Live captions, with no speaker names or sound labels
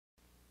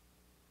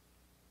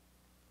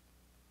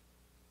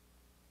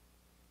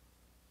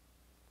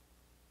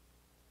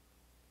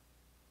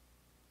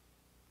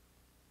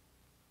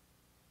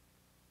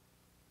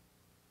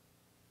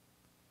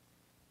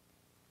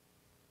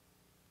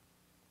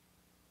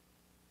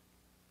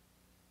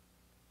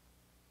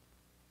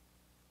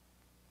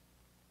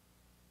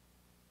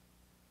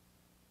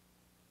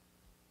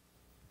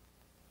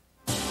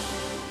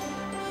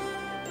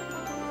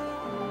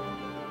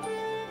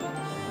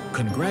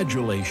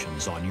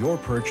Congratulations on your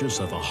purchase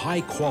of a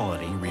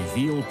high-quality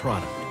Reveal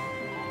product.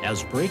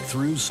 As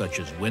breakthroughs such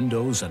as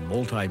Windows and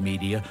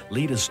multimedia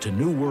lead us to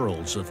new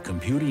worlds of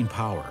computing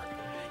power,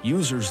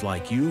 users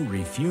like you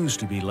refuse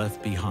to be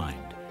left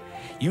behind.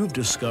 You've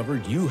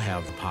discovered you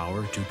have the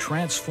power to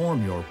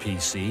transform your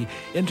PC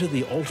into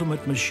the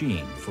ultimate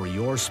machine for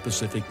your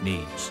specific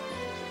needs.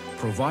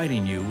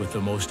 Providing you with the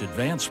most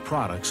advanced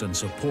products and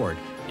support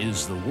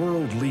is the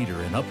world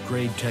leader in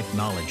upgrade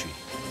technology,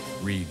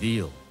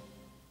 Reveal.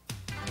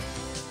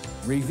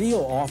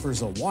 Reveal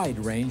offers a wide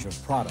range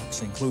of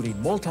products, including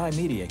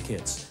multimedia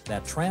kits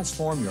that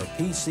transform your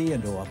PC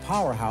into a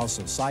powerhouse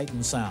of sight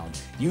and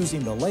sound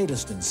using the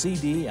latest in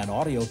CD and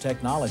audio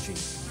technology.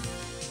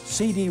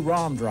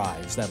 CD-ROM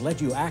drives that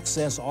let you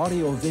access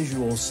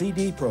audio-visual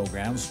CD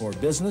programs for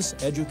business,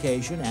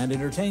 education, and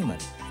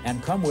entertainment,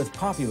 and come with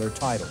popular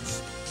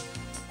titles.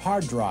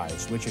 Hard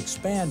drives which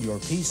expand your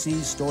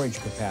PC's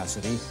storage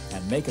capacity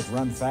and make it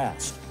run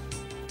fast.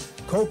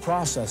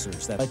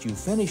 Co-processors that let you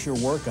finish your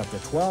work up to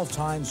 12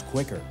 times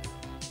quicker.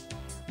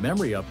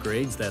 Memory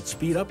upgrades that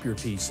speed up your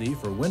PC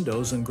for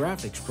Windows and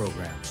graphics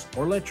programs,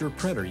 or let your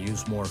printer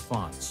use more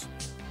fonts.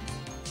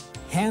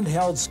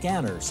 Handheld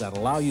scanners that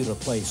allow you to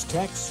place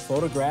text,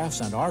 photographs,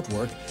 and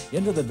artwork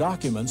into the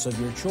documents of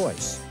your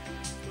choice.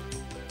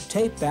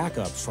 Tape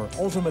backups for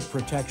ultimate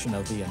protection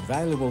of the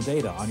invaluable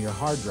data on your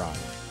hard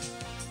drive.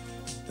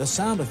 The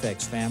sound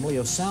effects family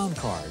of sound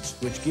cards,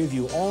 which give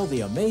you all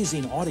the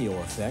amazing audio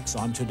effects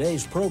on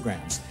today's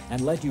programs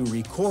and let you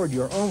record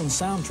your own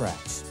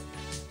soundtracks.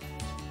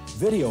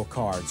 Video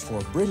cards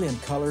for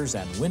brilliant colors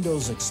and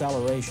Windows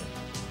acceleration.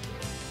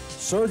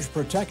 Surge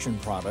protection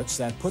products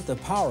that put the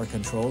power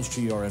controls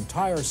to your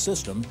entire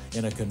system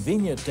in a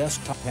convenient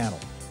desktop panel.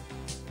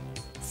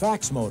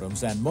 Fax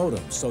modems and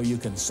modems so you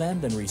can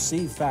send and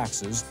receive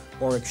faxes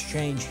or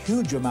exchange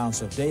huge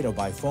amounts of data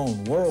by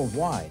phone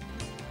worldwide.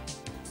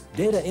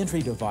 Data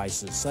entry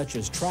devices such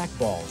as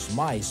trackballs,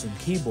 mice, and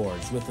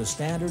keyboards with the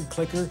standard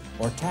clicker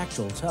or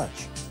tactile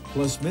touch,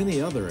 plus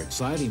many other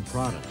exciting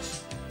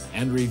products.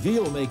 And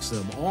Reveal makes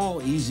them all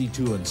easy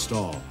to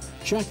install.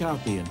 Check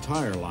out the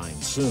entire line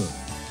soon.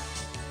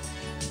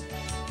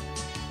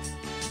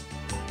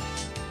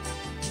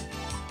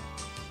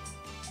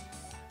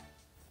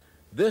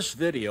 This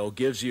video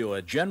gives you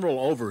a general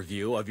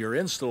overview of your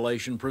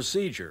installation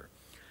procedure.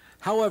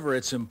 However,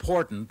 it's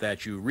important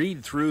that you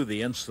read through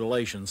the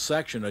installation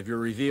section of your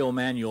Reveal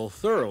manual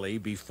thoroughly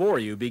before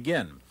you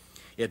begin.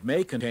 It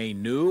may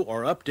contain new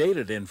or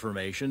updated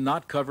information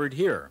not covered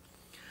here.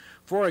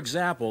 For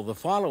example, the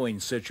following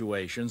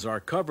situations are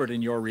covered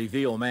in your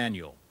Reveal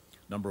manual.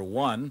 Number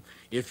 1,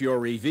 if your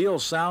Reveal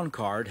sound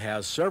card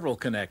has several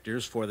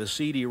connectors for the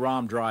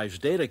CD-ROM drive's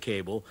data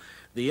cable,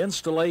 the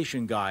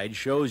installation guide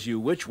shows you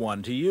which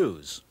one to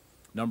use.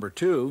 Number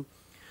 2,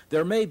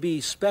 there may be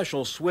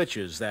special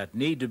switches that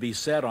need to be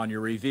set on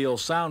your Reveal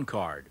sound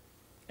card.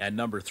 And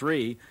number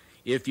 3,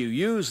 if you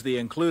use the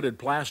included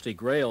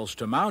plastic rails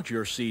to mount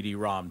your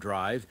CD-ROM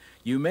drive,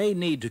 you may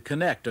need to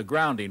connect a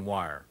grounding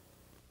wire.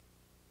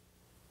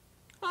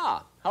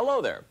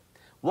 Hello there.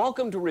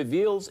 Welcome to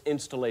Reveal's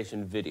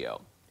installation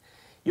video.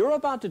 You're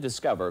about to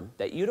discover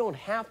that you don't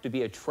have to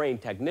be a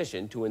trained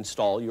technician to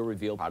install your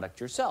Reveal product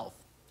yourself.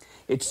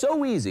 It's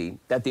so easy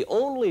that the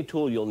only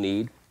tool you'll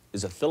need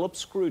is a Phillips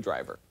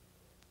screwdriver.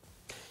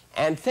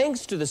 And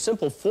thanks to the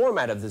simple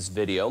format of this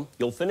video,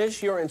 you'll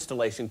finish your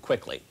installation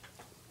quickly.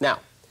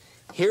 Now,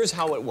 here's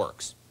how it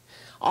works.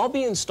 I'll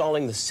be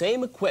installing the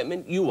same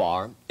equipment you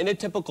are in a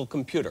typical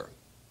computer.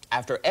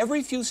 After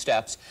every few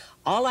steps,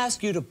 I'll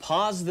ask you to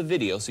pause the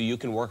video so you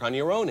can work on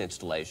your own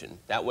installation.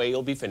 That way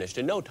you'll be finished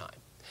in no time.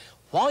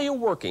 While you're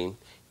working,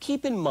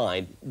 keep in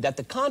mind that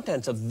the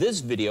contents of this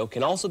video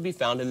can also be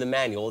found in the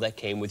manual that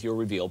came with your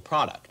Reveal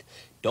product.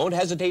 Don't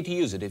hesitate to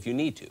use it if you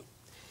need to.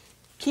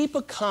 Keep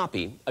a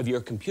copy of your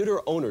computer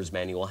owner's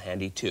manual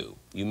handy too.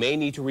 You may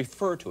need to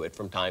refer to it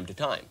from time to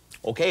time.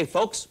 Okay,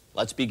 folks,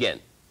 let's begin.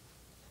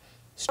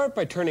 Start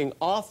by turning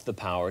off the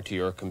power to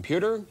your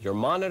computer, your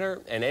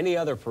monitor, and any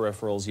other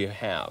peripherals you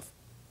have.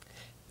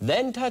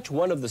 Then touch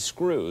one of the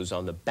screws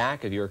on the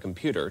back of your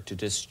computer to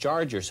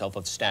discharge yourself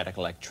of static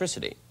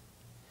electricity.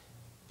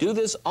 Do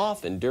this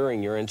often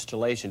during your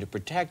installation to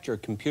protect your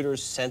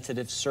computer's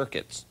sensitive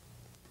circuits.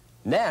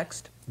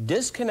 Next,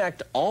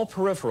 disconnect all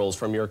peripherals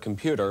from your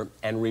computer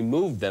and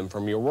remove them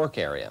from your work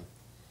area.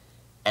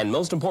 And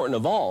most important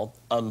of all,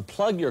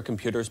 unplug your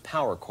computer's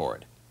power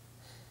cord.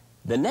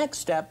 The next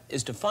step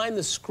is to find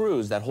the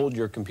screws that hold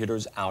your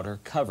computer's outer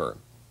cover.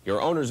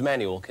 Your owner's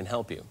manual can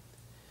help you.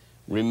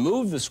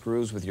 Remove the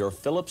screws with your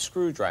Phillips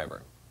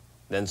screwdriver.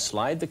 Then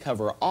slide the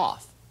cover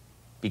off.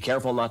 Be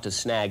careful not to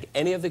snag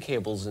any of the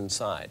cables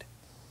inside.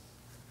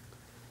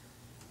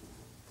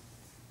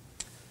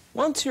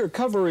 Once your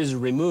cover is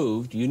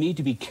removed, you need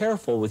to be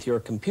careful with your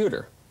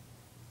computer.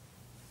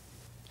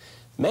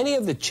 Many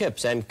of the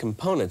chips and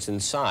components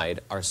inside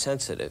are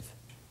sensitive.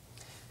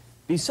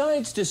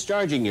 Besides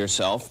discharging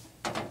yourself,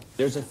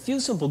 there's a few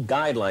simple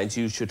guidelines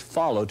you should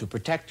follow to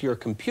protect your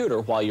computer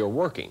while you're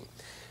working.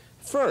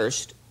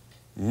 First,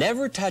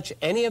 Never touch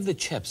any of the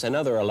chips and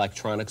other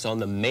electronics on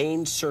the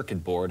main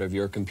circuit board of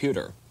your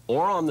computer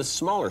or on the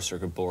smaller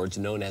circuit boards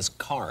known as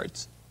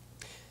cards.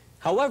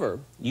 However,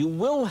 you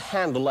will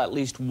handle at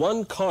least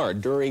one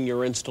card during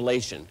your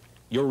installation,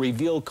 your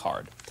reveal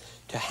card.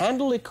 To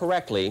handle it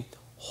correctly,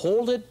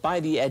 hold it by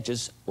the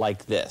edges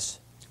like this.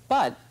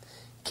 But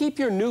keep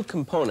your new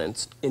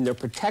components in their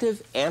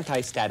protective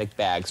anti-static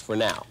bags for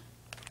now.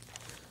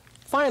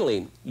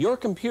 Finally, your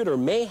computer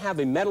may have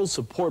a metal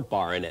support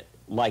bar in it,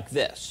 like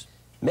this.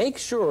 Make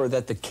sure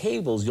that the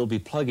cables you'll be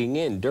plugging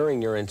in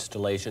during your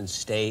installation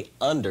stay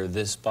under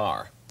this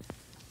bar.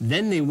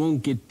 Then they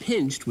won't get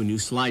pinched when you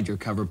slide your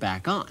cover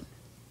back on.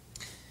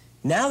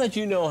 Now that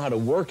you know how to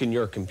work in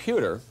your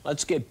computer,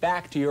 let's get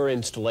back to your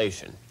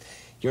installation.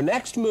 Your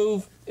next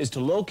move is to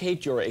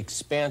locate your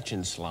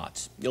expansion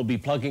slots. You'll be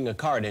plugging a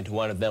card into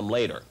one of them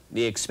later.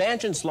 The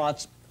expansion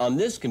slots on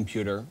this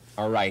computer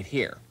are right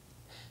here.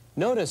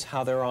 Notice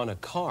how they're on a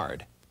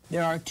card.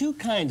 There are two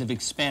kinds of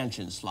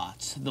expansion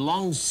slots, the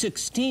long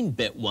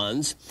 16-bit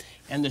ones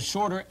and the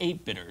shorter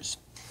 8-bitters.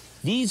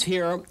 These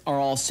here are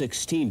all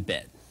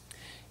 16-bit.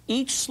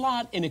 Each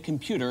slot in a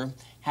computer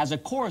has a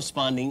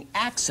corresponding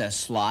access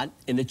slot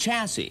in the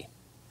chassis.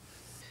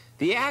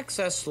 The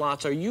access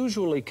slots are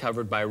usually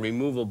covered by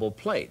removable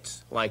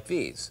plates, like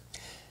these.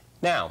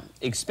 Now,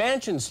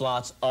 expansion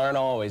slots aren't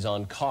always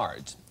on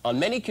cards. On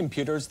many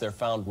computers, they're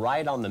found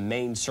right on the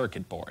main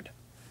circuit board.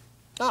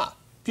 Ah,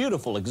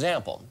 beautiful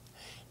example.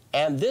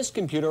 And this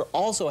computer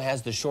also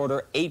has the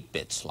shorter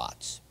 8-bit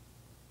slots.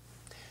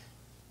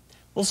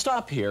 We'll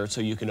stop here so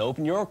you can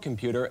open your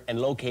computer and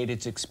locate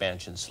its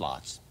expansion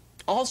slots.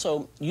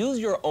 Also, use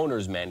your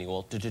owner's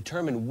manual to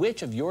determine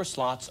which of your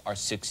slots are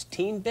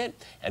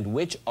 16-bit and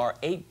which are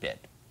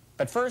 8-bit.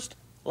 But first,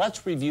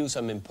 let's review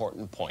some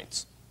important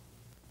points.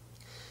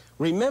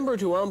 Remember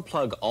to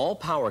unplug all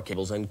power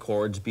cables and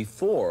cords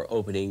before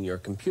opening your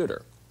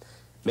computer.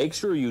 Make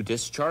sure you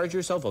discharge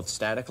yourself of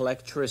static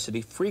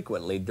electricity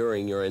frequently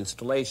during your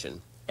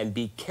installation, and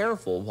be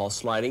careful while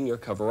sliding your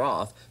cover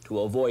off to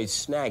avoid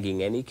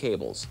snagging any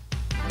cables.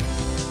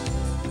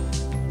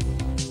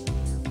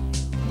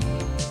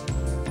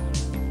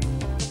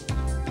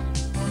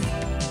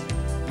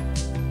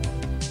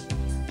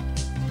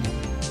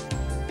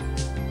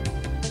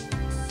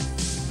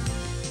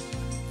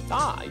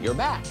 Ah, you're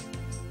back.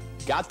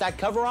 Got that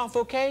cover off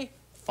okay?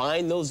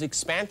 Find those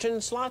expansion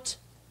slots?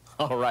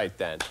 All right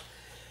then.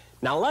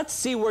 Now let's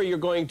see where you're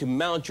going to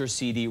mount your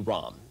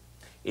CD-ROM.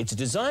 It's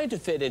designed to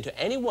fit into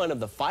any one of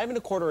the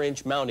 5¼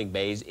 inch mounting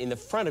bays in the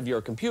front of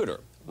your computer,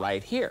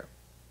 right here.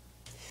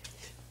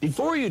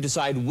 Before you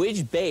decide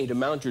which bay to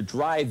mount your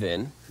drive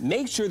in,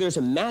 make sure there's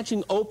a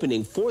matching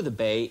opening for the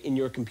bay in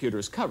your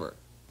computer's cover.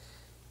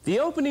 The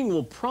opening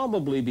will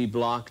probably be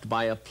blocked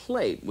by a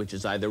plate, which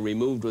is either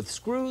removed with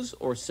screws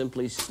or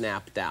simply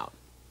snapped out.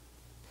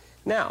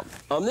 Now,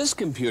 on this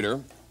computer,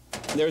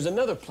 there's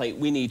another plate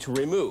we need to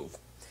remove.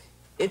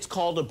 It's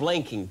called a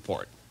blanking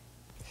port.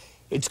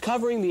 It's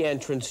covering the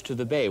entrance to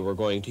the bay we're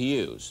going to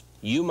use.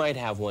 You might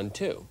have one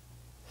too.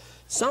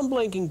 Some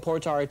blanking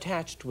ports are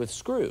attached with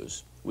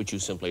screws, which you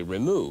simply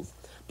remove,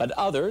 but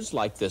others,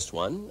 like this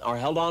one, are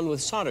held on with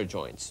solder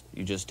joints.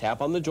 You just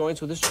tap on the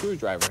joints with a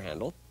screwdriver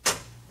handle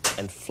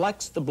and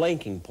flex the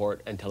blanking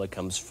port until it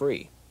comes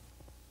free.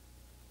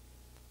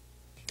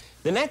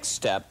 The next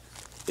step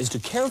is to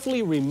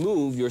carefully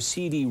remove your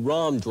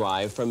CD-ROM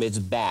drive from its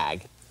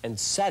bag and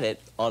set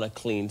it on a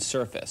clean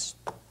surface.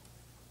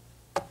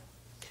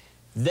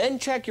 Then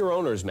check your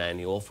owner's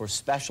manual for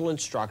special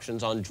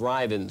instructions on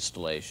drive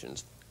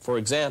installations. For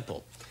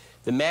example,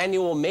 the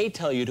manual may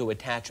tell you to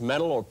attach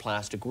metal or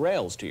plastic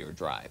rails to your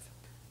drive.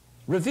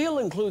 Reveal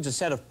includes a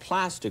set of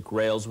plastic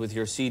rails with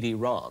your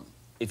CD-ROM.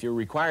 If you're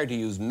required to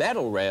use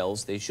metal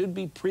rails, they should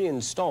be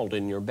pre-installed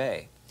in your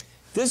bay.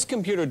 This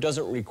computer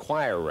doesn't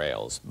require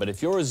rails, but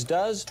if yours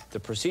does, the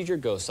procedure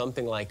goes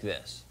something like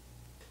this.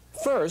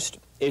 First,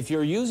 if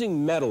you're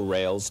using metal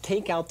rails,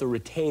 take out the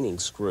retaining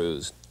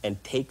screws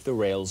and take the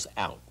rails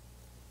out.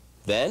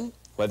 Then,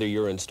 whether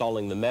you're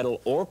installing the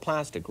metal or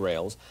plastic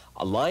rails,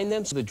 align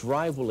them so the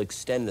drive will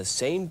extend the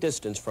same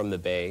distance from the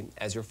bay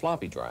as your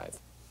floppy drive.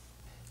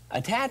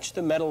 Attach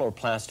the metal or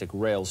plastic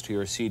rails to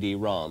your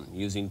CD-ROM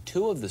using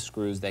 2 of the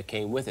screws that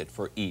came with it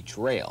for each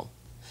rail.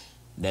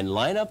 Then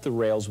line up the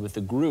rails with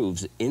the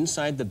grooves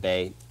inside the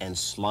bay and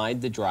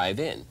slide the drive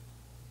in.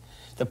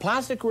 The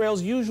plastic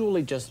rails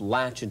usually just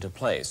latch into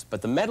place,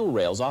 but the metal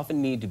rails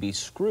often need to be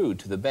screwed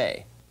to the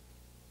bay.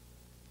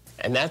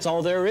 And that's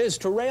all there is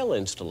to rail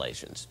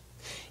installations.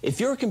 If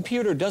your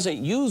computer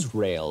doesn't use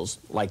rails,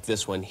 like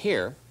this one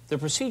here, the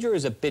procedure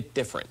is a bit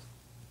different.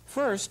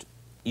 First,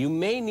 you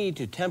may need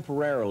to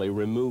temporarily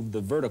remove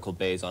the vertical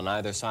bays on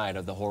either side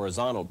of the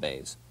horizontal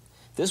bays.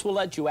 This will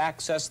let you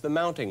access the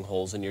mounting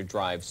holes in your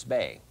drive's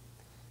bay.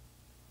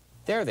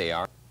 There they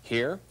are,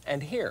 here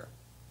and here.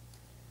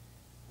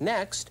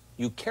 Next,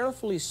 you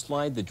carefully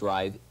slide the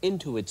drive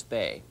into its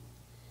bay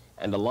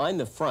and align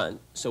the front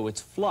so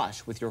it's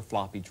flush with your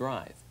floppy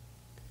drive.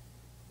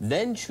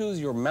 Then choose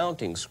your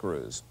mounting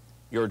screws.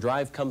 Your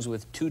drive comes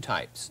with 2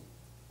 types,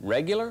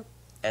 regular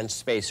and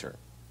spacer.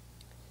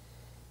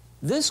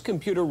 This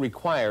computer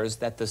requires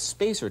that the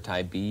spacer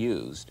type be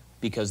used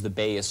because the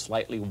bay is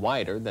slightly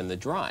wider than the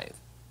drive.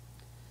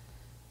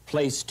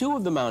 Place 2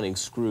 of the mounting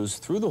screws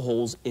through the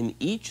holes in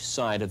each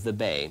side of the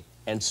bay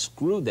and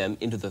screw them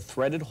into the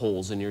threaded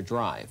holes in your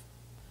drive.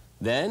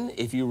 Then,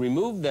 if you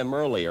removed them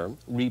earlier,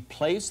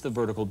 replace the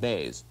vertical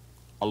bays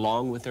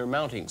along with their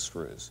mounting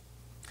screws.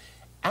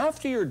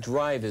 After your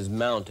drive is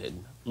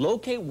mounted,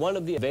 locate one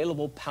of the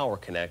available power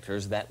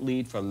connectors that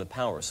lead from the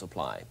power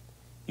supply.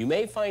 You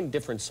may find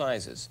different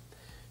sizes.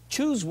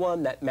 Choose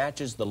one that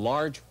matches the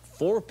large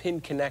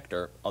 4-pin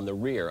connector on the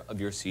rear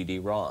of your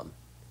CD-ROM.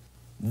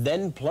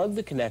 Then plug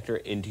the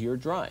connector into your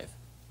drive.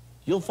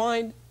 You'll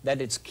find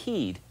that it's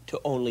keyed to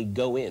only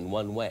go in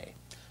one way.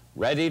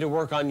 Ready to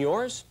work on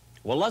yours?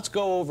 Well, let's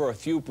go over a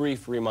few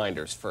brief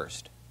reminders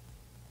first.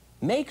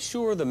 Make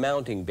sure the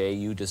mounting bay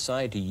you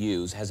decide to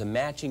use has a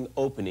matching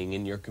opening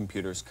in your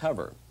computer's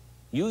cover.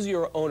 Use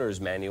your owner's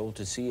manual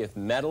to see if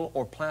metal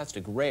or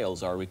plastic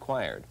rails are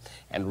required.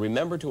 And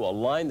remember to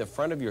align the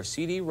front of your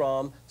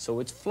CD-ROM so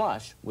it's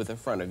flush with the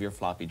front of your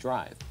floppy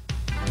drive.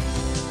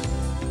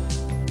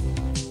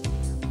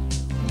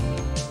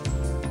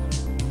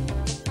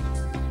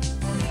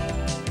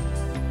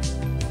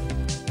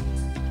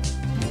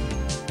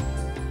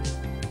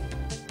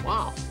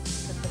 Wow,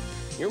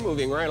 you're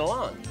moving right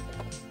along.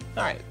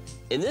 All right,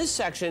 in this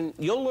section,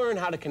 you'll learn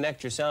how to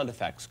connect your sound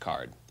effects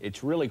card.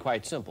 It's really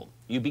quite simple.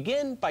 You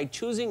begin by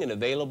choosing an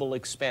available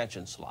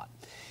expansion slot.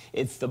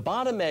 If the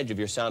bottom edge of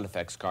your sound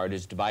effects card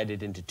is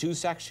divided into 2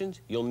 sections,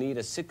 you'll need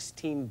a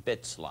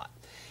 16-bit slot.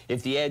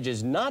 If the edge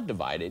is not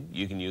divided,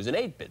 you can use an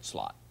 8-bit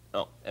slot.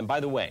 Oh, and by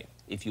the way,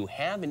 if you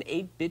have an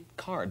 8-bit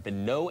card but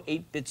no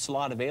 8-bit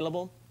slot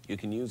available, you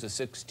can use a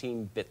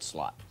 16-bit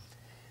slot.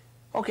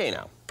 Okay,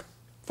 now,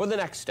 for the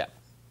next step.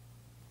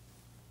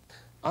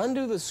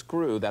 Undo the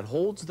screw that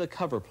holds the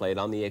cover plate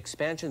on the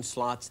expansion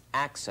slot's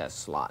access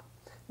slot.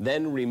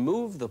 Then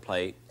remove the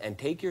plate and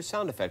take your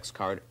sound effects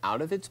card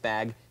out of its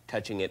bag,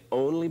 touching it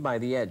only by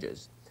the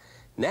edges.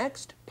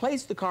 Next,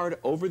 place the card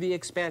over the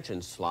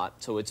expansion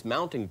slot so its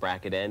mounting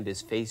bracket end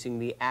is facing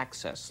the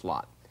access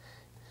slot.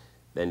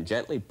 Then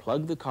gently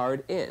plug the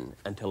card in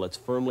until it's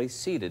firmly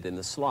seated in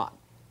the slot.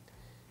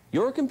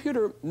 Your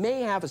computer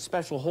may have a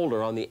special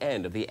holder on the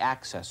end of the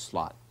access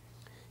slot.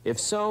 If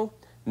so,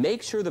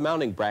 make sure the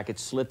mounting bracket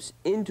slips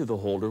into the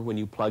holder when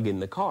you plug in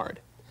the card.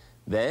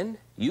 Then,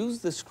 use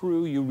the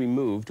screw you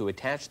removed to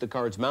attach the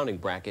card's mounting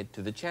bracket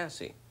to the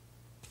chassis.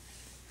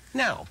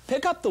 Now,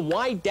 pick up the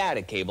wide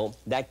data cable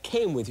that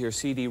came with your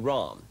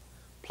CD-ROM.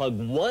 Plug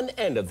one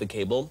end of the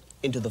cable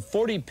into the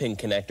 40-pin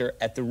connector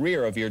at the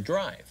rear of your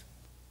drive.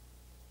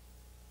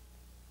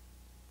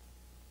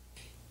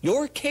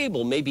 Your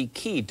cable may be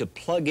keyed to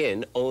plug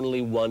in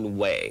only one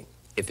way.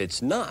 If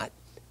it's not,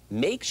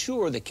 make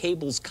sure the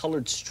cable's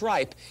colored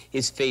stripe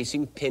is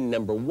facing pin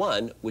number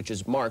 1, which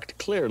is marked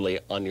clearly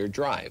on your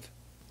drive.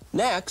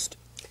 Next,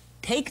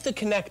 take the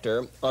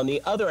connector on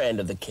the other end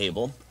of the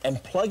cable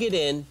and plug it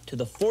in to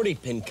the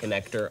 40-pin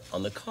connector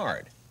on the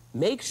card.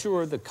 Make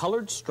sure the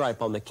colored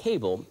stripe on the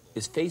cable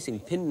is facing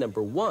pin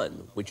number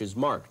 1, which is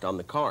marked on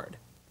the card.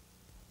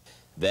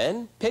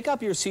 Then, pick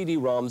up your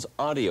CD-ROM's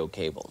audio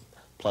cable.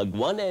 Plug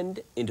one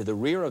end into the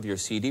rear of your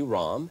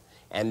CD-ROM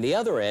and the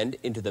other end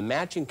into the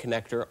matching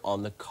connector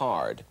on the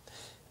card.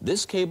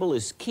 This cable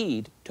is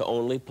keyed to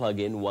only plug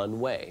in one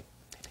way.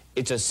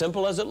 It's as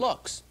simple as it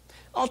looks.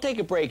 I'll take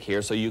a break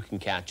here so you can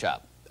catch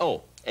up.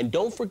 Oh, and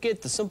don't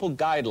forget the simple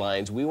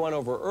guidelines we went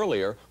over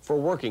earlier for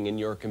working in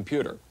your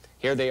computer.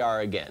 Here they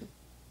are again.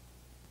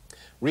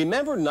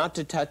 Remember not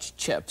to touch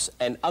chips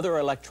and other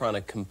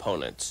electronic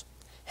components.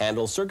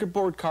 Handle circuit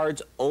board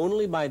cards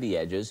only by the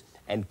edges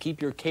and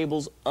keep your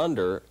cables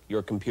under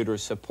your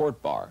computer's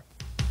support bar.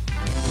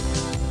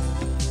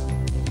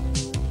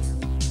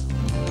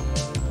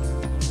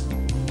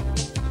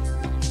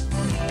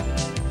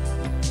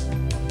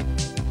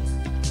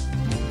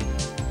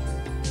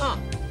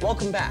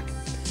 Welcome back.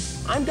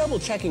 I'm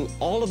double-checking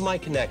all of my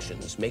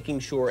connections, making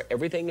sure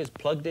everything is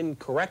plugged in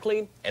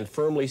correctly and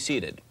firmly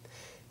seated.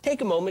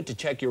 Take a moment to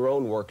check your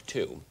own work,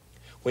 too.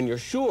 When you're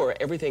sure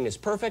everything is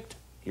perfect,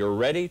 you're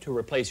ready to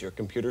replace your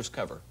computer's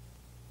cover.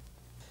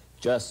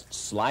 Just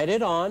slide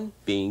it on,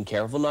 being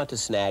careful not to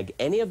snag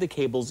any of the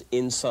cables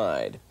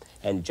inside,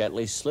 and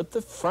gently slip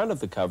the front of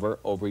the cover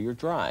over your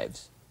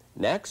drives.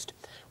 Next,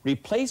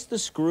 replace the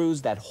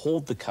screws that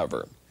hold the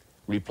cover.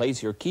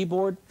 Replace your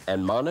keyboard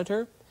and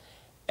monitor,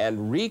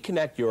 and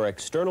reconnect your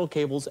external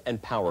cables and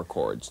power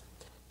cords.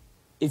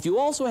 If you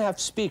also have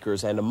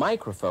speakers and a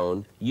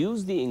microphone,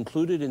 use the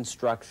included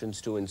instructions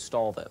to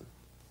install them.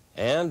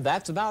 And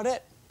that's about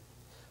it.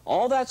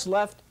 All that's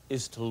left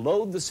is to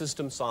load the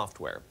system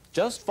software.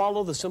 Just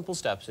follow the simple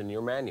steps in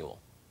your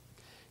manual.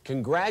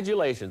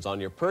 Congratulations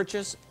on your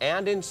purchase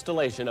and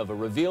installation of a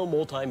Reveal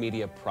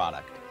multimedia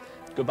product.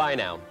 Goodbye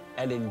now,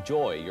 and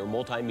enjoy your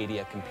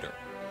multimedia computer.